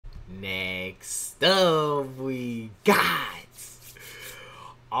Next up, we got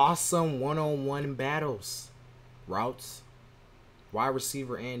awesome one-on-one battles, routes, wide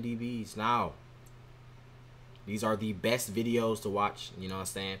receiver, and DBs. Now, these are the best videos to watch. You know what I'm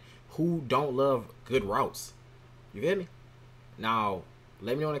saying? Who don't love good routes? You get me? Now,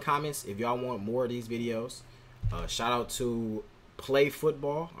 let me know in the comments if y'all want more of these videos. Shout out to Play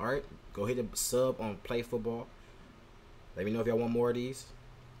Football. All right, go hit the sub on Play Football. Let me know if y'all want more of these.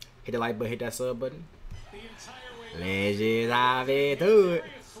 Hit the like button, hit that sub button. Let's just dive into it.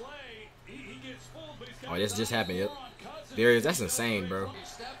 Oh, this just happened. Yep. There is. That's insane, bro.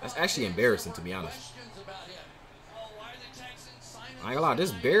 That's actually embarrassing, to be honest. I ain't gonna lie.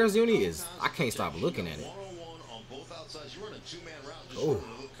 This Bears uni is. I can't stop looking at it. Oh.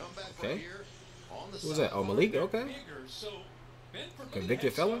 Okay. Who was that? Oh, Malik. Okay.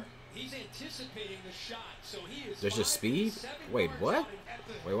 Convicted felon. There's just speed? Wait, what?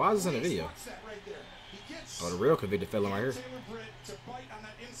 Wait, why is this in the video? Oh, the real convicted felon right here.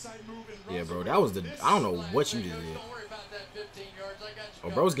 Yeah, bro, that was the... I don't know what you just did. Oh,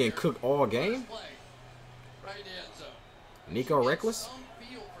 bro's getting cooked all game? Nico reckless?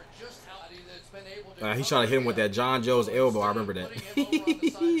 He tried to hit him with that John Joe's elbow. I remember that.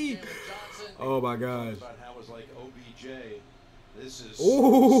 Oh, my gosh.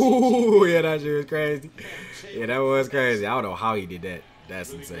 Ooh, yeah, that shit was crazy. Yeah, that was crazy. I don't know how he did that.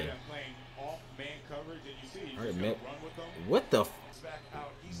 That's insane. All right, man. What the?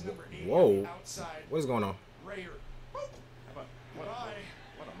 Whoa. What is going on?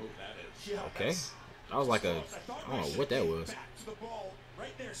 Okay. That was like a... I don't know what that was.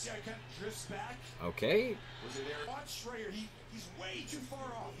 Okay. Watch Schrader. He's way too far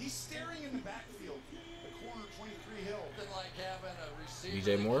off. He's staring in the backfield. The corner 23 Hill.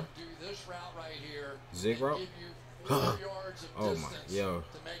 DJ Moore. Zig route. Oh my, yo.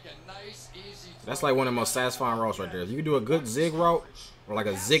 That's like one of the most satisfying routes right there. If you can do a good zig route, or like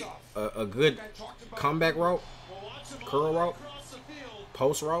a zig, a good comeback route, curl route,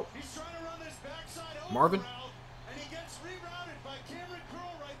 post route. Marvin.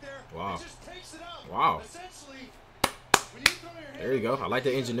 Wow. Wow. There you go. I like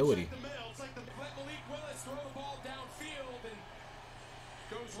the ingenuity.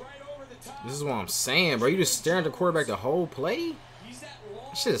 This is what I'm saying, bro. You just staring at the quarterback the whole play?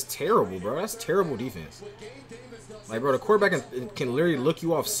 That shit is terrible, bro. That's terrible defense. Like, bro, the quarterback can literally look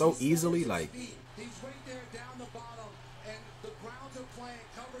you off so easily. Like,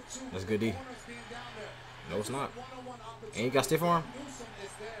 that's good D. No, it's not. And you got stiff arm?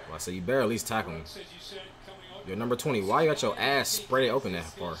 Well, I say you better at least tackle him. You're number 20. Why you got your ass spread open that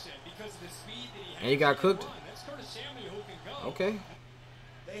far? And you got cooked? Okay.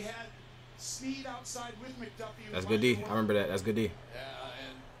 That's good D. I remember that. That's good D.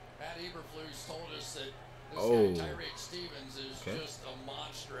 Oh. Okay.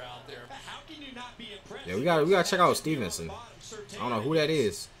 Yeah, we gotta check out Stevenson. I don't know who that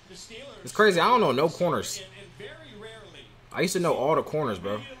is. It's crazy. I don't know no corners. I used to know all the corners,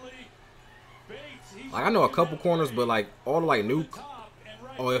 bro. Like, I know a couple corners, but like all the like new.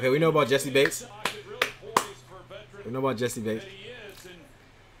 Oh, okay. We know about Jesse Bates. We know about Jesse Bates.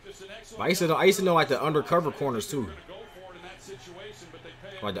 But I used to know like the undercover corners too.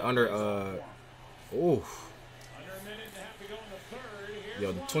 Like the under. Oh.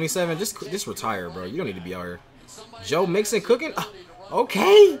 Yo, 27. Just retire, bro. You don't need to be out here. Joe Mixon cooking.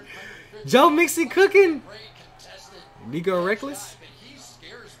 Okay. Joe Mixon cooking. Nico reckless.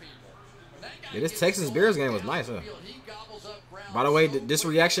 Yeah, this Texas Bears game was nice, huh? By the way, this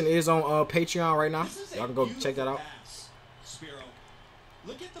reaction is on Patreon right now. Y'all can go check that out.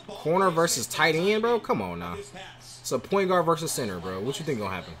 Corner versus tight end, bro. Come on now. It's a point guard versus center, bro. What you think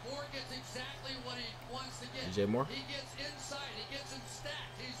gonna happen? DJ Moore.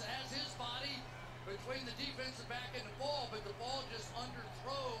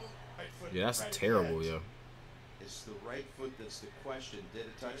 Yeah, that's terrible, yo. It's the right foot that's the question. Did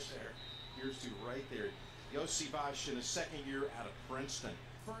it touch there? Here's to right there. Yossi Bosch in his second year out of Princeton.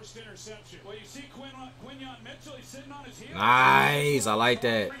 First interception. Well, you see Quinyon Mitchell, he's sitting on his heel. Nice. I like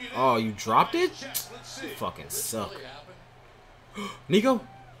that. Oh, you dropped it? You fucking suck. Nico?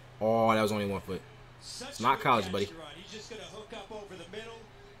 Oh, that was only 1 foot. It's not college, buddy.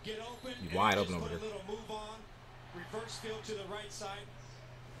 You wide open over there. Reverse field to the right side.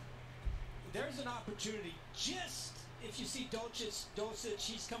 There's an opportunity. Just if you see Dulcich,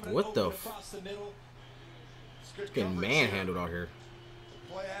 he's coming what the across the middle. It's getting manhandled out here.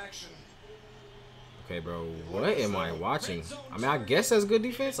 Play action. Okay, bro. What am I watching? I mean, I guess that's good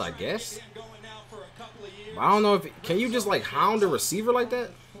defense. I guess. But I don't know if can you just like hound a receiver like that?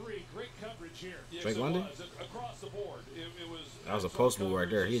 Drake London. That was a post move right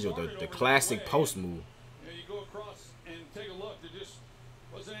there. He's with the classic post move.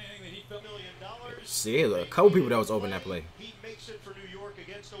 See, a couple people that was open that play.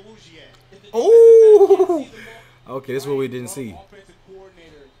 Oh, okay, this is what we didn't see.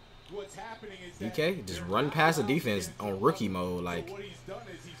 DK just run past the defense on rookie mode. Like,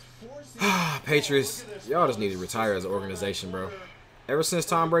 Patriots, y'all just need to retire as an organization, bro. Ever since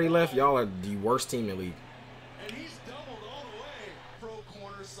Tom Brady left, y'all are the worst team in the league.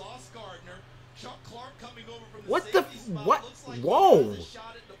 What the? What? Whoa!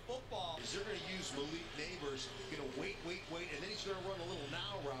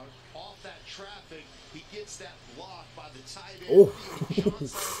 Oh,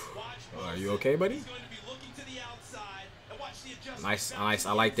 are you okay, buddy? Nice, nice.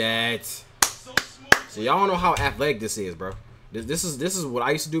 I like that. So y'all don't know how athletic this is, bro. This is what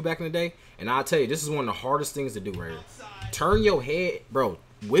I used to do back in the day, and I'll tell you, this is one of the hardest things to do right here. Turn your head, bro.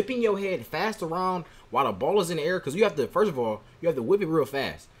 Whipping your head fast around while the ball is in the air, because you have to, first of all, you have to whip it real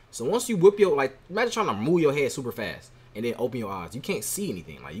fast. So once you whip your, like, imagine trying to move your head super fast and then open your eyes. You can't see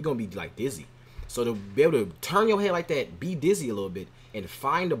anything. Like, you're going to be, like, dizzy. So to be able to turn your head like that, be dizzy a little bit, and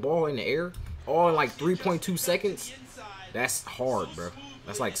find the ball in the air all in, like, 3.2 seconds, that's hard, bro.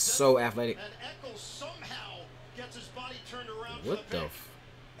 That's, like, so athletic. What the f...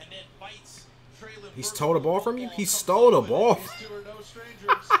 He stole the ball from you? He stole the ball.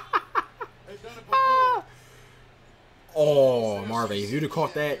 Oh, Marvin, if you'd have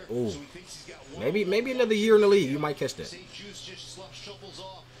caught that, ooh. Maybe another year in the league, you might catch that.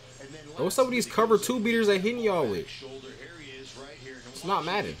 What's up with these cover 2 beaters they hitting y'all with? It's not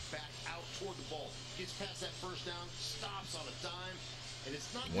Madden.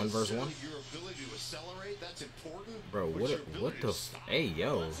 1 versus 1. Bro, what the? Hey,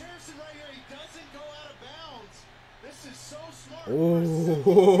 yo.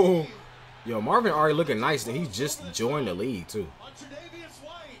 Oh, yo, Marvin already looking nice, and he just joined the league too.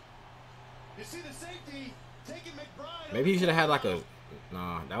 Maybe he should have had like a.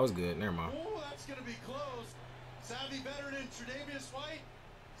 Nah, that was good. Never mind.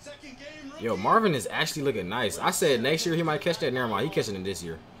 Yo, Marvin is actually looking nice. I said next year he might catch that. Never mind, he catching it this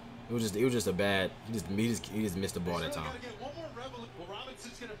year. It was just a bad. He just missed the ball that time.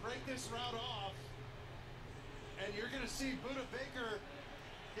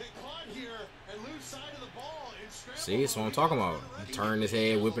 See, that's what I'm talking about. He turned his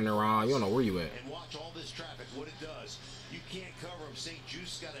head, whipping around. You don't know where you at. And watch all this traffic, what it does. You can't cover him. St.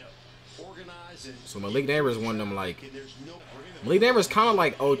 Juice got to organize and so Malik Neighbors one of them like Malik Neighbors kind of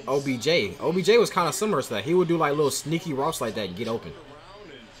like OBJ. OBJ was kind of similar to that. He would do like little sneaky routes like that and get open.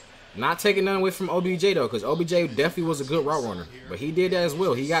 Not taking none away from OBJ though, because OBJ definitely was a good route runner. But he did that as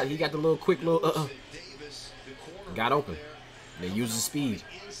well. He got the little quick little got open. They used his speed.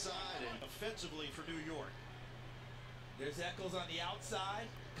 There's Eccles on the outside,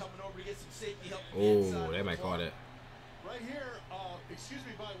 coming over to get some safety help. Oh, they might call that. Right here, excuse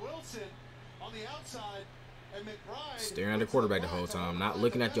me, by Wilson on the outside, and McBride staring at the quarterback the whole time, not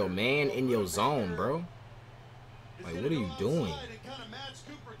looking at your man in your zone, bro. Like, what are you doing?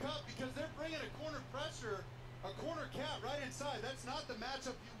 Because they're bringing a corner pressure, a corner cat right inside. That's not the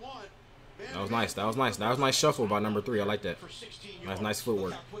matchup you want. That was nice. That was nice. That was nice shuffle by number 3. I like that. Nice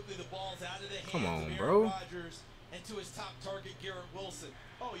footwork. Come on, bro. And to his top target, Garrett Wilson.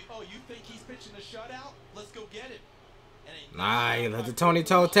 Oh, you think he's pitching a shutout? Let's go get it. Nah, that's a Tony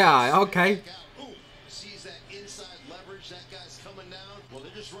Total. Okay. Sees that inside leverage. That guy's coming down. Well,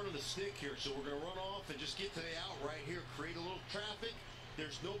 they're just running the stick here, so we're going to run off and just get to the out right here, create a little traffic.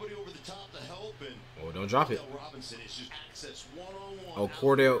 There's nobody over the top to help. And oh, don't drop it. Robinson is just access one-on-one. Oh,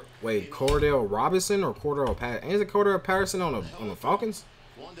 Cordell Robinson or Cordell Patterson? Is it Cordell Patterson on the Falcons?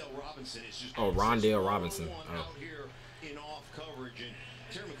 Robinson is just oh, Rondell Robinson. Out here in off coverage, and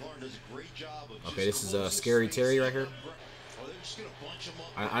Terry McLaurin does a great job of okay, this is Scary Terry right here.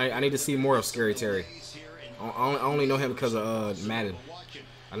 I need to see more of Scary Terry. I only know him because of Madden.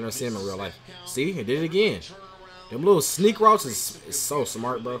 I never seen him in real life. See, he did it again. Them little sneak routes is so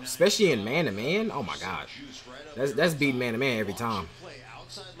smart, bro. Especially in man-to-man. Oh my god, that's beating man-to-man every time.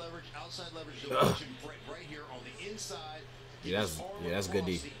 Ugh. Yeah, that's good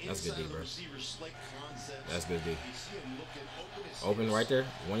D. That's good D, bro. That's good D. Open right there.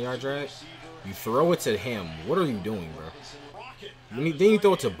 1 yard drag. You throw it to him. What are you doing, bro? Then you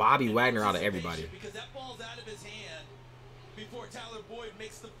throw it to Bobby Wagner out of everybody. Because that ball's out of his hand before Tyler Boyd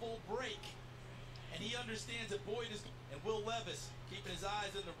makes the full break. And he understands that Boyd is, and Will Levis keeping his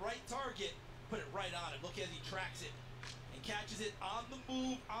eyes on the right target, put it right on him. Look as he tracks it and catches it on the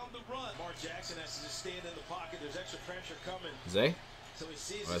move, on the run. Mark Jackson has to just stand in the pocket. There's extra pressure coming. Zay? So he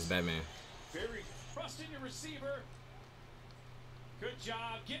sees Oh, that's Batman. very Trusting your receiver. Good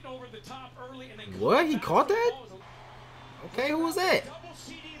job getting over the top early and then What? He caught that? Okay, who was that? double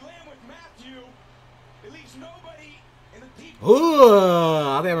CD Lamb with Matthew. It leaves nobody in the deep. Ooh,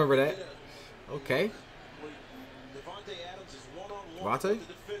 I think I remember that. Okay. Devontae Adams is one-on-one Devontae? with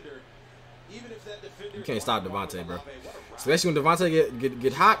the defender. Even if that defender You can't stop Devontae, bro. Especially when Devontae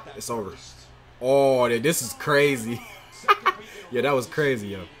get hot, it's over. Oh, dude, this is crazy. Yeah, that was crazy,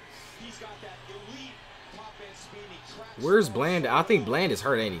 yo. He's got that elite top end speed. He tracks Where's Bland? I think Bland is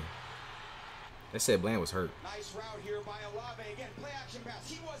hurt, ain't he? They said Bland was hurt. nice route here by Olave. Again, play action pass.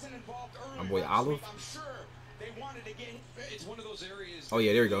 He wasn't involved early. My boy Olive. I'm sure they wanted to get. It's one of those areas. Oh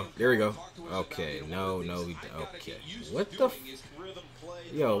yeah, there we go. There we go. Okay, no, we okay. What the? rhythm play.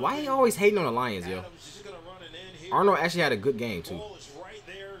 Yo, why he always hating on the Lions, yo? Adams is just gonna run an in here. Arnold actually had a good game too. Ball is right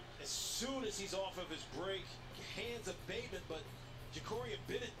there as soon as he's off of his break. Hands of Bateman, but Ja'Cory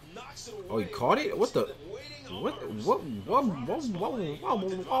Bennett knocks it away. Oh, he caught it? What the? What? To be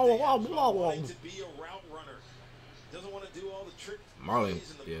a route runner. Doesn't want to do all the trick Marlon,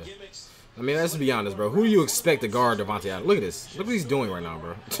 plays and the yeah. gimmicks. I mean, let's be honest, bro. Who do you expect to guard Devontae Adams? Look at this. Look what he's doing right now,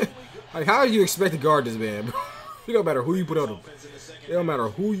 bro. Like, how do you expect to guard this man, bro? It don't matter who you put out him. It don't matter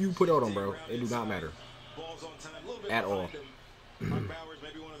who you put out him, bro. It do not matter Balls on time, a little bit at all. Mark Bowers,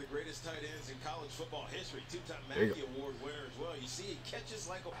 maybe one of the greatest tight ends in college football history. Two-time There you Mackey Award winner as well. You see, he catches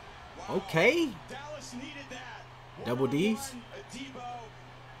like a Okay. Dallas needed that. Double D's.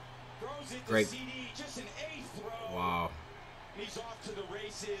 Great. CD, just an A throw. Wow. He's off to the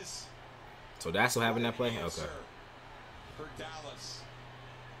races. So that's what happened in that play? Okay. For Dallas.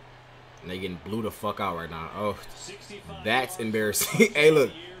 And they getting blew the fuck out right now. Oh, that's embarrassing. Hey,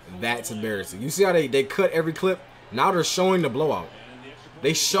 look. That's embarrassing. You see how they cut every clip? Now they're showing the blowout.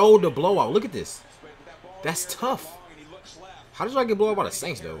 They showed the blowout. Look at this. That's tough. How did y'all get blown out by the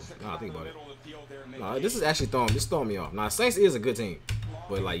Saints, though? Nah, think about it. Nah, this is actually throwing me off. Nah, Saints is a good team.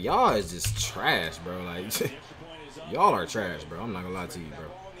 But, like, y'all is just trash, bro. Like, y'all are trash, bro. I'm not gonna lie to you, bro.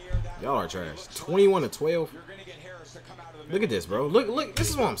 Y'all are trash. 21-12. Look at this, bro. Look. This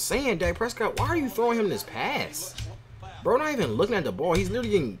is what I'm saying, Dak Prescott. Why are you throwing him this pass? Bro, not even looking at the ball. He's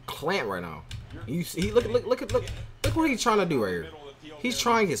literally getting clamped right now. Look what he's trying to do right here. He's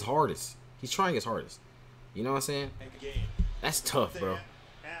trying his hardest. You know what I'm saying? That's tough, bro.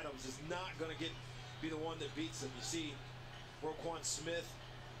 Adams is not going to be the one that beats him. You see Roquan Smith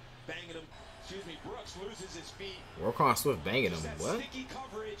banging him. Excuse me, Brooks loses his feet. Roquan Swift banging him. What? Sticky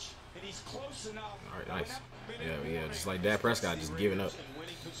coverage, and he's close enough. All right, nice. Yeah, just like Dak Prescott just giving up.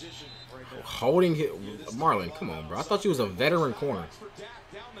 Holding hit. Marlon, come on, bro. I thought you was a veteran corner.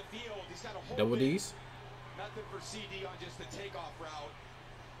 Double D's. Nothing for CD on just the takeoff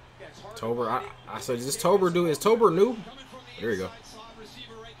route. Tober, I said, is this Tober do? Is Tober new? There you go.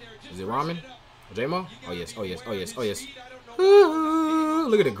 Is it Ramen? J-Mo? Oh yes. Ooh,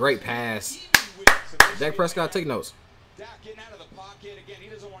 look at the great pass. Dak Prescott, take notes.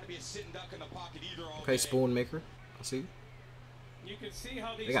 Okay, Spoon Maker. I see.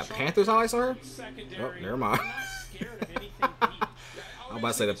 They got Panthers highlights on her? Oh, never mind. I'm about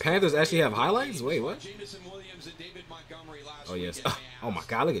to say the Panthers actually have highlights? Wait, what? Oh yes. Oh my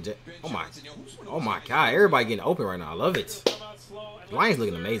god, look at Jet. Oh my god, everybody getting open right now. I love it. Lions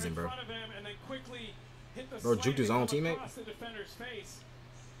looking amazing, bro. Bro juked his own teammate.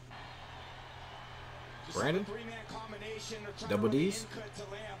 Brandon. Double D's.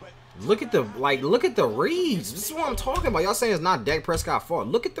 Look at the reads. This is what I'm talking about. Y'all saying it's not Dak Prescott's fault.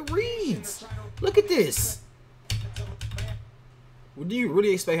 Look at the reads. Look at this. Do you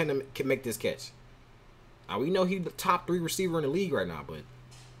really expect him to make this catch? Now we know he's the top 3 receiver in the league right now, but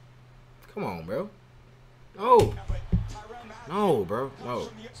come on, bro. No, bro. No.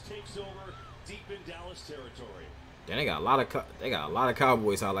 Then they got a lot of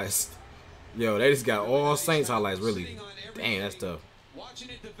Cowboys highlights. Yo, they just got all Saints highlights, really. Dang, that's tough.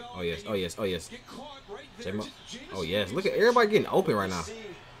 Oh yes. J-Mo. Oh yes. Look at everybody getting open right now.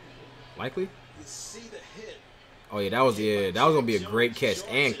 Likely. Oh yeah, that was gonna be a great catch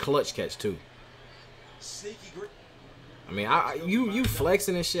and clutch catch too. I mean, you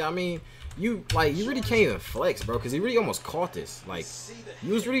flexing and shit. I mean, you really can't even flex, bro, because he really almost caught this. Like,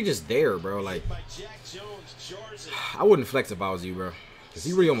 you was really just there, bro. Like, I wouldn't flex if I was you, bro, because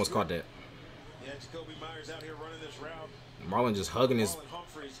he really almost caught that. Marlon just hugging his.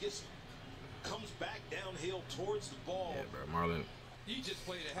 Comes back downhill towards the ball. Yeah, bro, Marlon.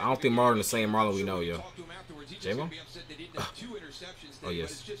 I don't think Marlon the same Marlon we know, yo. J-Mo? Oh,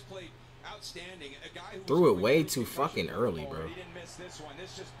 yes. Threw it way too fucking early, bro.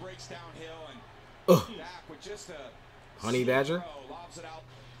 Honey Badger?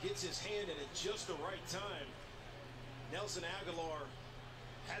 Gets his hand in at just the right time. Nelson Aguilar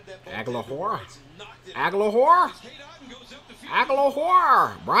had that Aguilar?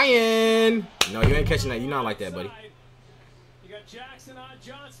 Aguilar! Brian! No, you ain't catching that. You not like that, buddy. You got Jackson on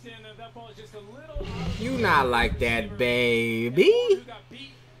Johnston, and that ball is just a little. You not like that, baby. Who got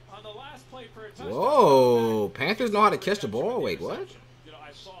beat on the last play for a touchdown. Whoa, Panthers know how to catch the ball. Wait, what? You know,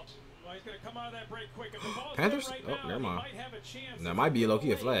 I saw. Well, he's gonna come out of that break quick. If the ball's Panthers? right Oh, now, never mind. he might have a chance. That might be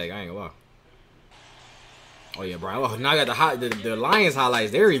low-key a flag. I ain't gonna lie. Oh yeah, Brian. Oh, now I got the Lions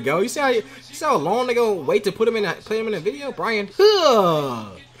highlights. There you go. You see how long they gonna wait to put him in the video, Brian?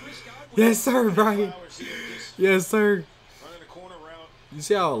 Yes, sir, Brian. Yes, sir. You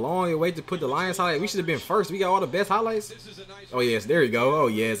see how long you wait to put the Lions highlight? We should have been first. We got all the best highlights. Oh yes, there you go. Oh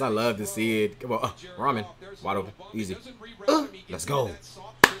yes, I love to see it. Come on, Ramen, wide open, easy. Let's go.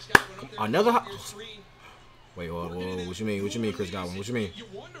 Another. Wait, whoa, what you mean? What you mean, Chris Godwin? What you mean?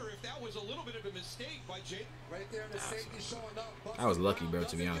 I was lucky, bro,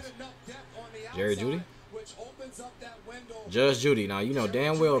 to be honest. Jerry Jeudy? Judge Judy. Now, you know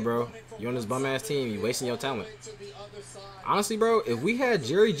damn well, bro, you on this bum-ass team, you wasting your talent. Honestly, bro, if we had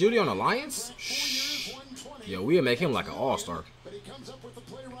Jerry Jeudy on the Lions, yo, we would make him like an all-star.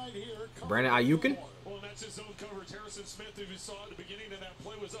 Brandon Ayukin?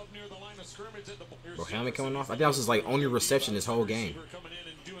 Bro, helmet coming off? I think that was his, like, only reception this whole game.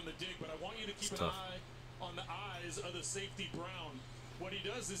 It's tough. On the eyes of the safety Brown. What he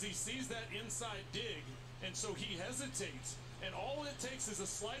does is he sees that inside dig, and so he hesitates. And all it takes is a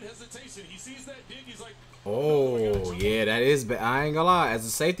slight hesitation. He sees that dig, he's like, oh, yeah, that is bad. I ain't gonna lie. As a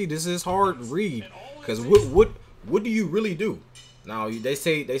safety, this is hard to read. Because what do you really do? Now, they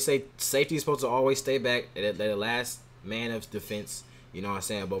say safety is supposed to always stay back. They're the last man of defense. You know what I'm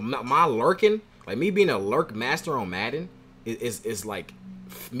saying? But my lurking, like me being a lurk master on Madden, is like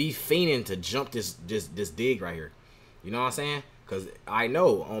me fiending to jump this dig right here. You know what I'm saying? Because I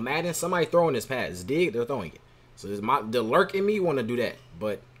know on Madden, somebody throwing this pass. This dig, they're throwing it. So the lurk in me want to do that.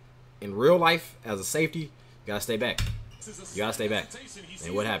 But in real life, as a safety, you got to stay back. You got to stay back.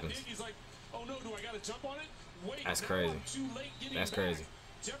 And what happens? That's crazy. That's crazy.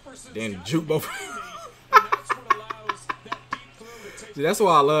 Then juke both. See, that's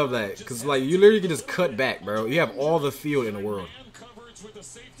why I love that. Because, like, you literally can just cut back, bro. You have all the field in the world.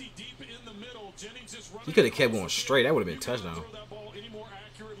 He could have kept going straight. That would have been touchdown.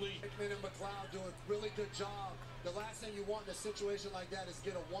 The last thing you want in a situation like that is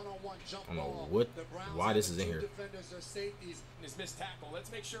get a one-on-one jump I don't know ball. why this is in here. Defenders are safeties. His missed tackle.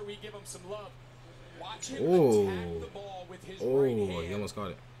 Let's make sure we give him some love. Watch him attack the ball with his right hand. He almost caught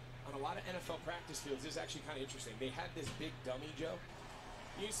it. On a lot of NFL practice fields, this is actually kind of interesting. They had this big dummy, Joe.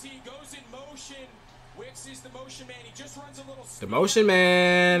 You see, he goes in motion. Wicks is the motion man. He just runs a little. The motion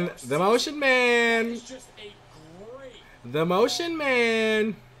man. The motion man. It's just a great. The motion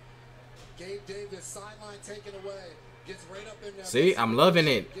man. Gabe Davis, sideline taken away. Gets right up in there. See, I'm loving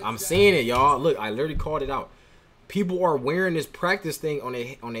it. I'm seeing it, y'all. Look, I literally called it out. People are wearing this practice thing on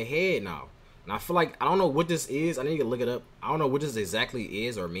their head now. And I feel like, I don't know what this is. I need to look it up. I don't know what this exactly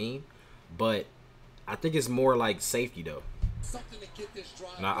is or mean. But I think it's more like safety, though.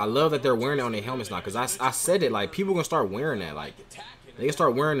 And I love that they're wearing it on their helmets now. Because I said it, like, people going to start wearing that. Like, they can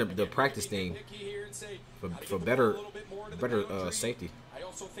start wearing the practice thing for better safety.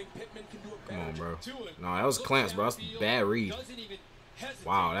 Come on, bro. No, that was clamps, bro. That's a bad read.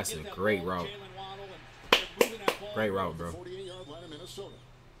 Wow, that's a great route. Great route, bro.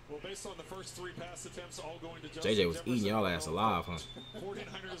 Well, based on the first 3 pass attempts, all going to JJ was eating y'all ass alive, huh?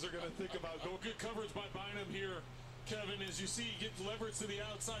 49ers are going to think about good coverage by Bynum here. Kevin, as you see, he gets leverage to the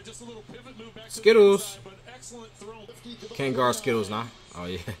outside, just a little pivot move back Skittles. to the inside, but excellent throw. Can't guard Skittles now. Oh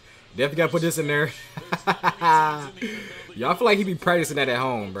yeah, definitely gotta put this in there. Y'all feel like he be practicing that at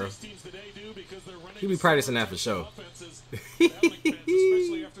home, bro. He be practicing that for sure.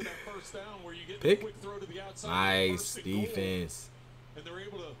 Pick. Nice defense. And they're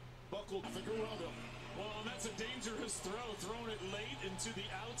able to buckle Figueroa. Well, and that's a dangerous throw, throwing it late into the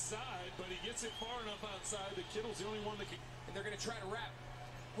outside, but he gets it far enough outside that Kittle's the only one that can. And they're going to try to wrap.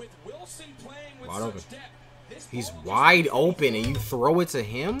 With Wilson playing with wide open. such depth, He's wide open, and you throw it to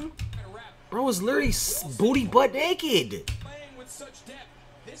him? Bro, it's literally booty butt naked. Playing with such depth,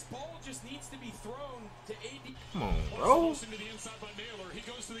 this ball just needs to be thrown to AD. Come on, bro. To the inside by Naylor. He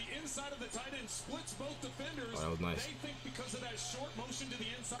goes to the inside of the tight end, splits both defenders. Oh, that was nice. They think because of that short motion to the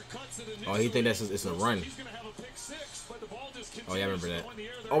inside, cuts it initially. Oh, he think that's it's a run. He's gonna have a pick six, but the ball just Oh yeah, I remember that. continues to go in the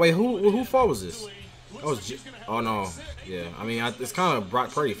air there. Oh wait, who fault was this? That was He's gonna have oh a no, pick six. yeah. I mean, it's kind of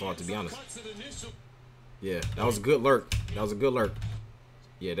Brock Purdy's fault to be honest. Cuts it initially. Yeah, that was a good lurk. That was a good lurk.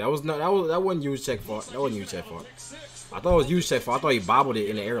 Yeah, that wasn't huge check fault. That wasn't huge check fault. I thought it was huge check fault. I thought he bobbled it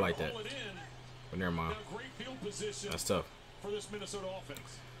in the air like that. But never mind. That's tough. For this Minnesota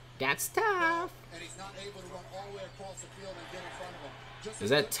offense. That's tough. And he's not able to run all the way across the field and get in front of him. Just Is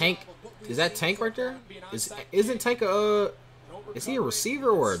that Tank? Is that Tank right there? Isn't Tank a is he a receiver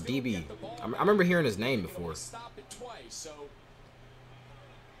or a DB? I remember hearing his name before. Stop it twice, so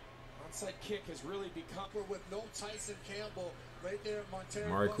onside kick has really become with no Tyson Campbell right there at Montana.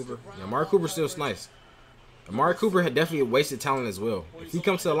 Amari Cooper. Yeah, Amari Cooper's still nice. Amari Cooper had definitely wasted talent as well. If he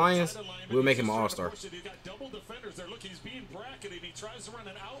comes to the Lions, we'll make him an all-star.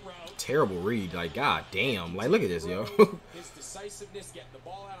 Terrible read. Like, god damn. Like, look at this, yo. his decisiveness, getting the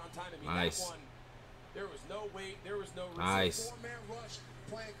ball out on time. I mean, Nice. that one, there was no weight, there was no Nice. Four-man rush,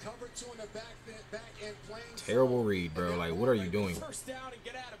 playing cover two in the back end, playing Terrible read, bro. Like, what are you doing? first down and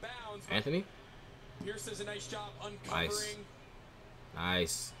get out of bounds. Anthony? Pierce does a nice job uncovering. Nice.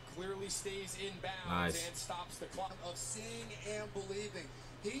 Nice. Clearly stays in bounds Nice. and stops the clock. of seeing and believing.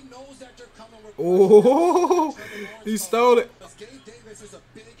 He knows that they're coming with. Oh, he stole it. Gabe Davis is a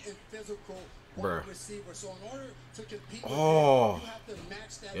big and physical Bruh. receiver, so in order to compete Oh. with him, you have to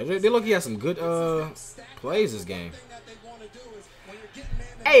match that. Yeah, they look, he had some good plays this game. One thing that they want to do is when you're getting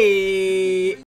man to Hey.